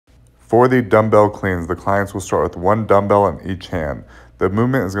For the dumbbell cleans, the clients will start with one dumbbell in each hand. The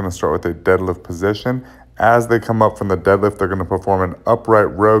movement is going to start with a deadlift position. As they come up from the deadlift, they're going to perform an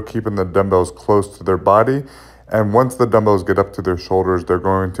upright row, keeping the dumbbells close to their body. And once the dumbbells get up to their shoulders, they're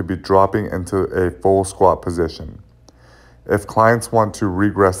going to be dropping into a full squat position. If clients want to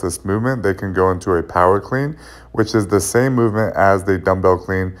regress this movement, they can go into a power clean, which is the same movement as the dumbbell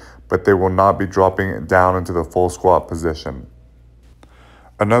clean, but they will not be dropping down into the full squat position.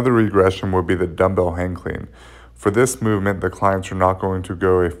 Another regression would be the dumbbell hang clean. For this movement, the clients are not going to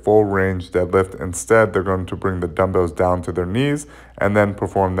go a full range deadlift. Instead, they're going to bring the dumbbells down to their knees and then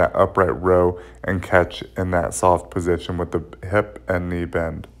perform that upright row and catch in that soft position with the hip and knee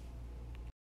bend.